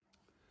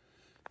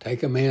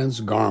Take a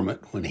man's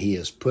garment when he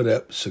has put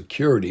up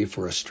security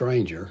for a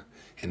stranger,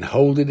 and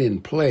hold it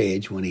in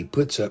pledge when he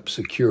puts up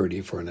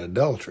security for an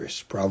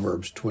adulteress.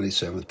 Proverbs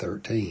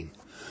 27:13.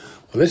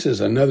 Well, this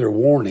is another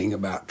warning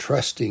about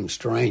trusting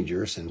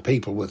strangers and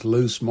people with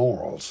loose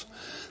morals.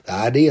 The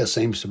idea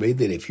seems to be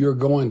that if you're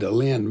going to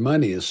lend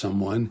money to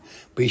someone,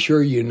 be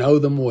sure you know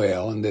them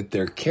well and that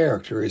their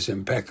character is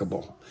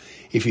impeccable.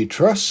 If you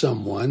trust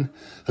someone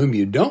whom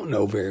you don't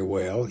know very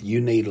well,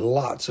 you need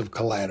lots of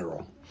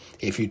collateral.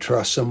 If you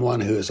trust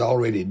someone who has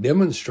already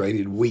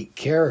demonstrated weak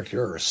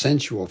character or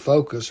sensual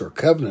focus or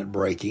covenant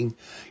breaking,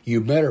 you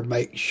better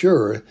make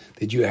sure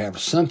that you have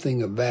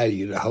something of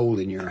value to hold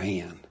in your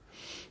hand.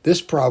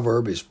 This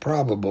proverb is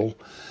probably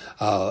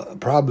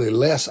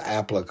less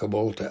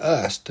applicable to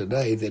us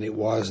today than it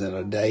was in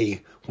a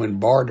day when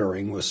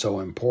bartering was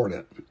so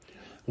important.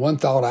 One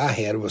thought I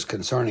had was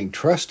concerning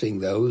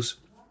trusting those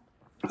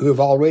who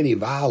have already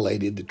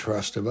violated the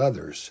trust of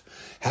others.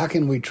 How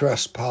can we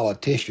trust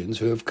politicians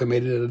who have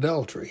committed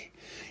adultery?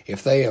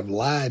 If they have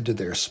lied to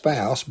their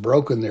spouse,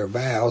 broken their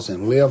vows,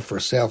 and lived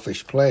for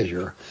selfish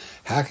pleasure,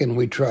 how can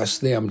we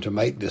trust them to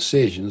make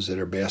decisions that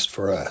are best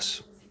for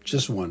us?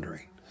 Just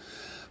wondering.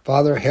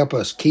 Father, help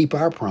us keep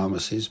our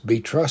promises, be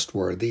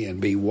trustworthy,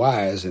 and be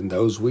wise in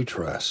those we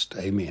trust.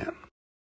 Amen.